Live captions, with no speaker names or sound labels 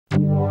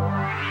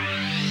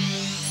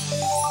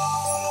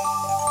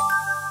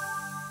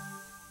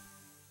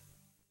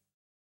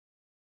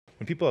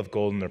When people have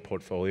gold in their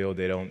portfolio,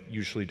 they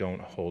usually don't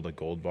hold a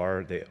gold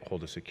bar, they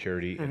hold a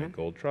security in a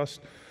gold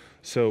trust.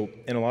 So,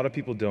 and a lot of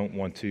people don't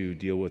want to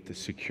deal with the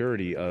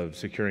security of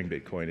securing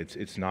Bitcoin.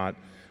 It's not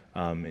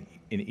an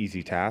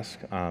easy task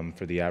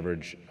for the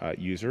average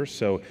user.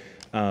 So,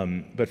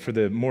 but for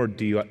the more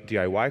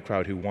DIY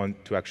crowd who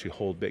want to actually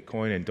hold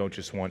Bitcoin and don't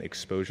just want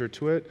exposure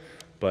to it,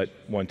 but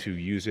want to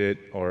use it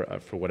or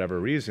for whatever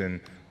reason,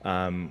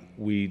 then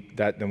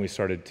we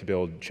started to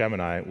build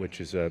Gemini,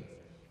 which is a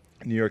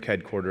New York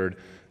headquartered,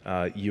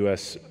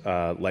 US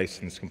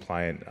licensed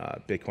compliant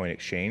Bitcoin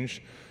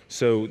exchange.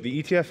 So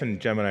the ETF and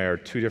Gemini are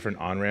two different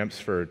on-ramps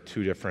for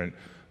two different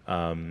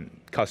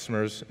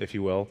customers, if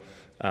you will.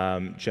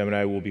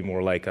 Gemini will be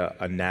more like a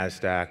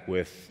NASDAQ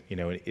with,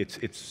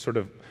 it's sort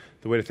of,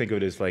 the way to think of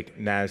it is like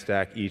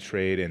NASDAQ,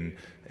 E-Trade,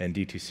 and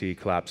DTC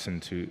collapse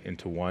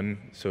into one.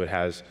 So it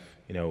has,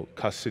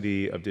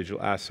 custody of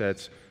digital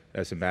assets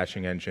as a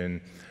matching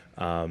engine,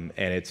 and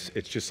it's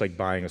just like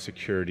buying a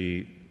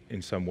security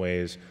in some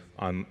ways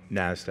on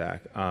NASDAQ.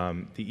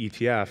 The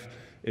ETF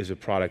is a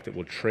product that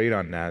will trade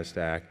on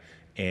NASDAQ,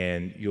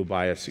 and you'll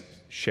buy a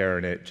share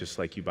in it just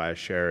like you buy a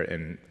share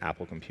in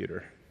Apple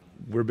Computer.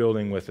 We're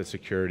building with a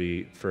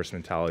security first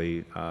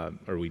mentality,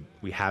 or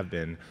we have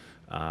been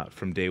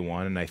from day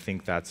one, and I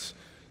think that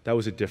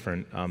was a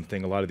different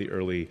thing. A lot of the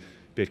early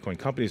Bitcoin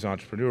companies,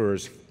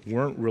 entrepreneurs,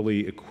 weren't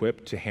really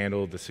equipped to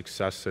handle the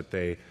success that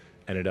they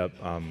ended up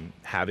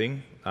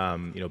having.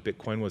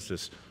 Bitcoin was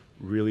this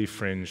really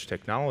fringe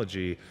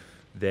technology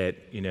that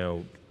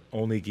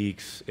only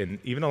geeks, and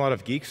even a lot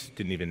of geeks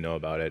didn't even know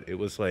about it. It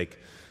was like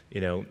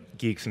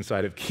geeks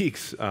inside of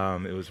geeks. It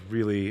was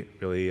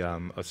really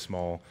a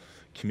small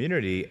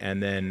community.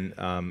 And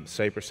then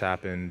Cyprus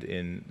happened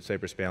in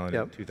Cyprus Balin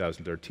in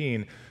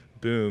 2013.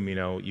 Boom,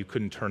 you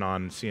couldn't turn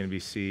on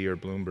CNBC or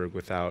Bloomberg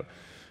without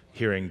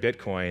hearing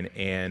Bitcoin,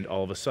 and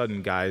all of a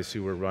sudden guys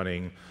who were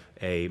running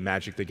a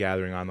Magic the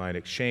Gathering online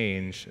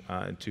exchange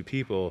to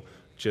people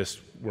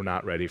just were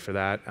not ready for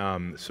that.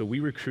 So we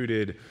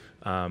recruited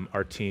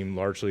our team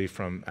largely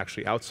from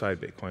actually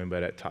outside Bitcoin,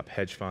 but at top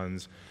hedge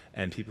funds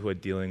and people who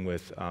had dealing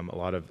with a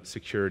lot of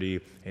security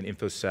and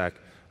InfoSec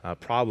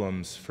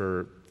problems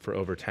for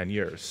over 10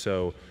 years.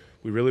 So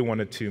we really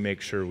wanted to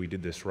make sure we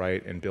did this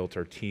right and built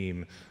our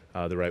team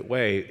the right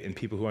way, and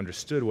people who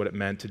understood what it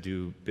meant to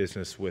do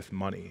business with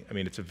money. I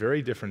mean, it's a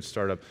very different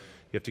startup.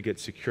 You have to get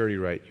security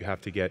right. You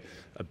have to get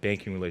a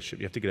banking relationship.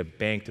 You have to get a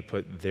bank to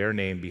put their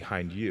name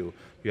behind you.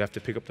 You have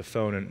to pick up the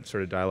phone and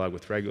sort of dialogue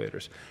with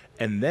regulators.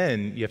 And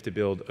then you have to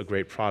build a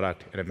great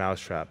product and a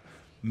mousetrap.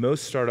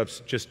 Most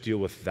startups just deal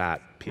with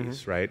that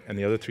piece, right? And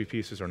the other three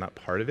pieces are not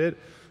part of it.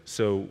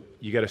 So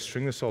you got to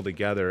string this all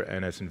together.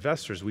 And as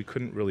investors, we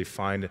couldn't really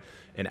find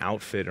an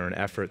outfit or an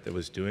effort that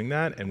was doing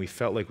that. And we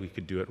felt like we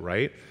could do it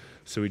right.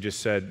 So we just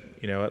said,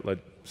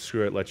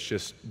 screw it, let's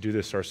just do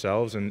this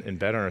ourselves and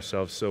bet on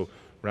ourselves. So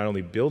we're not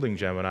only building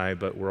Gemini,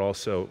 but we're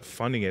also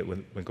funding it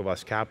with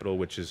Winklevoss Capital,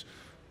 which is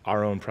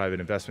our own private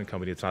investment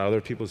company. It's not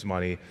other people's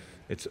money.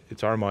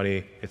 It's our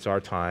money, it's our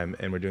time,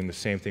 and we're doing the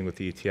same thing with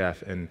the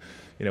ETF. And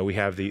we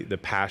have the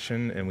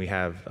passion, and we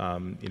have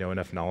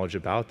enough knowledge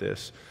about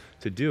this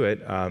to do it.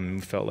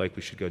 We felt like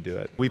we should go do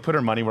it. We put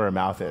our money where our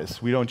mouth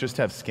is. We don't just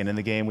have skin in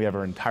the game, we have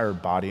our entire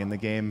body in the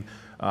game.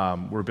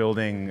 We're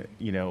building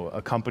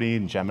a company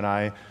in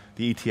Gemini,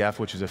 the ETF,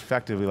 which is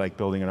effectively like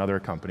building another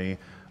company.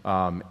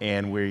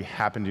 And we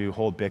happen to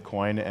hold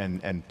Bitcoin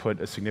and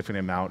put a significant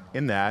amount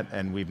in that,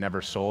 and we've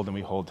never sold, and we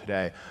hold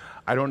today.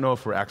 I don't know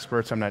if we're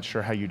experts. I'm not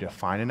sure how you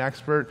define an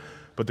expert,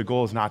 but the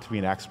goal is not to be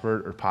an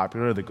expert or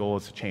popular. The goal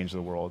is to change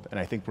the world, and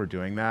I think we're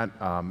doing that,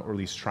 or at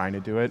least trying to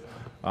do it.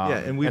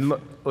 And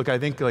look, I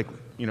think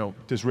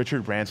does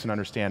Richard Branson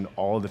understand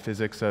all of the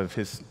physics of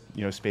his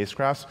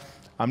spacecrafts?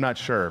 I'm not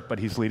sure, but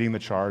he's leading the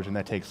charge, and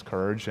that takes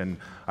courage, and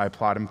I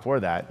applaud him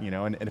for that.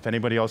 And if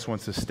anybody else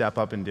wants to step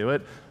up and do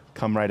it,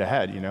 come right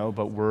ahead,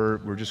 but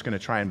we're just going to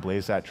try and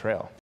blaze that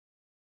trail.